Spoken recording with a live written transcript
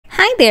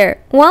Hi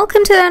there!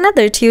 Welcome to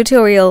another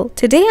tutorial.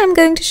 Today I'm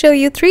going to show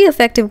you 3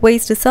 effective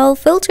ways to solve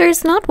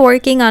filters not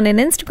working on an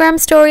Instagram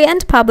story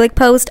and public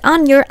post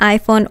on your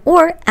iPhone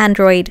or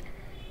Android.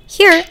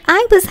 Here,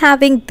 I was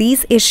having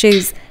these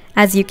issues.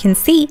 As you can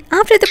see,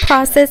 after the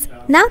process,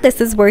 now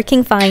this is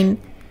working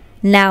fine.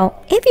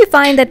 Now, if you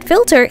find that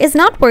filter is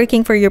not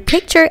working for your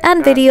picture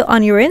and video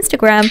on your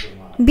Instagram,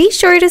 be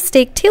sure to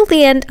stick till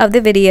the end of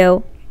the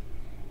video.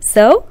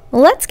 So,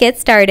 let's get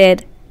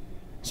started.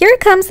 Here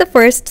comes the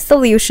first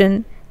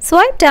solution.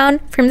 Swipe down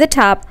from the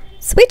top.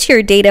 Switch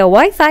your data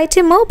Wi-Fi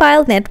to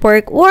mobile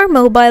network or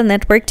mobile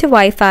network to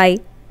Wi-Fi.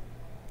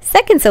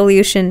 Second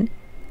solution.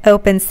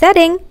 Open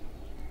Setting.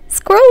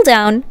 Scroll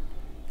down.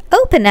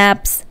 Open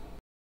Apps.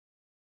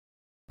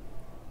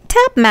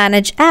 Tap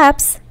Manage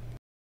Apps.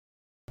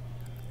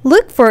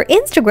 Look for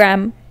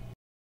Instagram.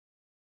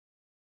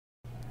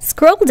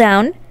 Scroll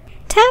down.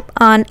 Tap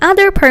on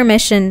Other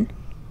Permission.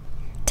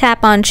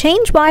 Tap on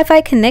Change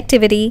Wi-Fi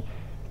Connectivity.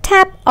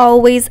 Tap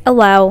Always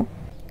Allow.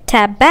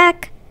 Tap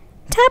Back.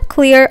 Tap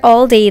Clear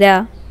All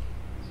Data.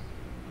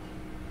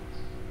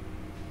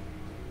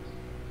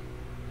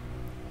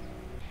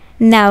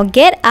 Now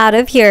get out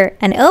of here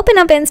and open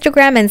up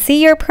Instagram and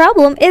see your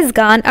problem is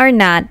gone or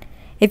not.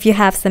 If you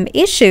have some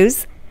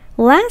issues,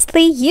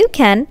 lastly, you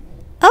can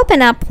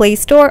open up Play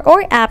Store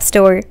or App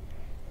Store.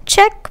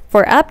 Check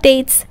for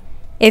updates.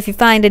 If you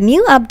find a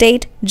new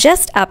update,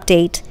 just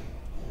update.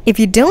 If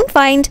you don't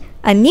find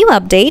a new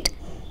update,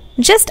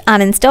 just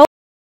uninstall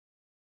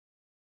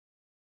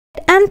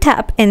and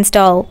tap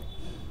Install.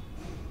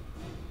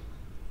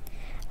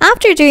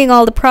 After doing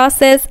all the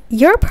process,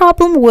 your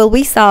problem will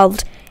be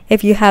solved.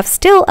 If you have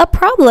still a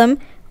problem,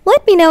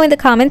 let me know in the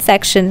comment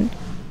section.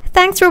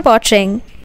 Thanks for watching.